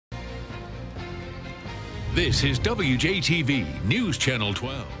This is WJTV News Channel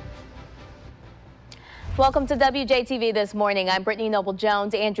 12. Welcome to WJTV this morning. I'm Brittany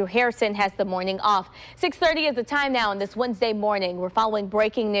Noble-Jones. Andrew Harrison has the morning off. 6:30 is the time now on this Wednesday morning. We're following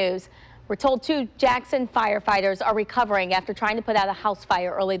breaking news. We're told 2 Jackson firefighters are recovering after trying to put out a house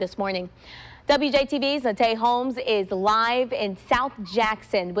fire early this morning. WJTV's Natay Holmes is live in South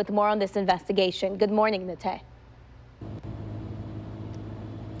Jackson with more on this investigation. Good morning, Natay.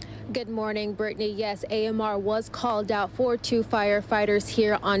 Good morning, Brittany. Yes, AMR was called out for 2 firefighters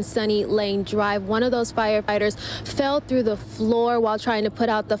here on Sunny Lane Drive. One of those firefighters fell through the floor while trying to put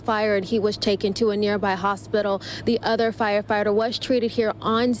out the fire, and he was taken to a nearby hospital. The other firefighter was treated here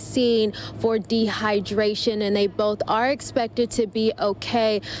on scene for dehydration, and they both are expected to be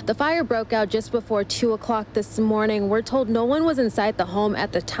okay. The fire broke out just before 2 o'clock this morning. We're told no one was inside the home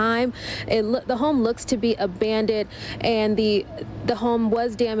at the time. The home looks to be abandoned, and the home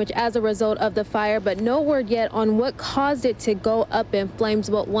was damaged as a result of the fire, but no word yet on what caused it to go up in flames.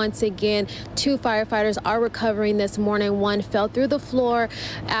 But once again, 2 firefighters are recovering this morning. One fell through the floor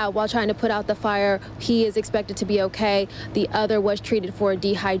while trying to put out the fire. He is expected to be okay. The other was treated for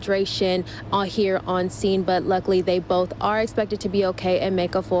dehydration here on scene, but luckily they both are expected to be okay and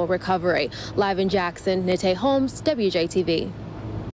make a full recovery. Live in Jackson, Natay Holmes, WJTV.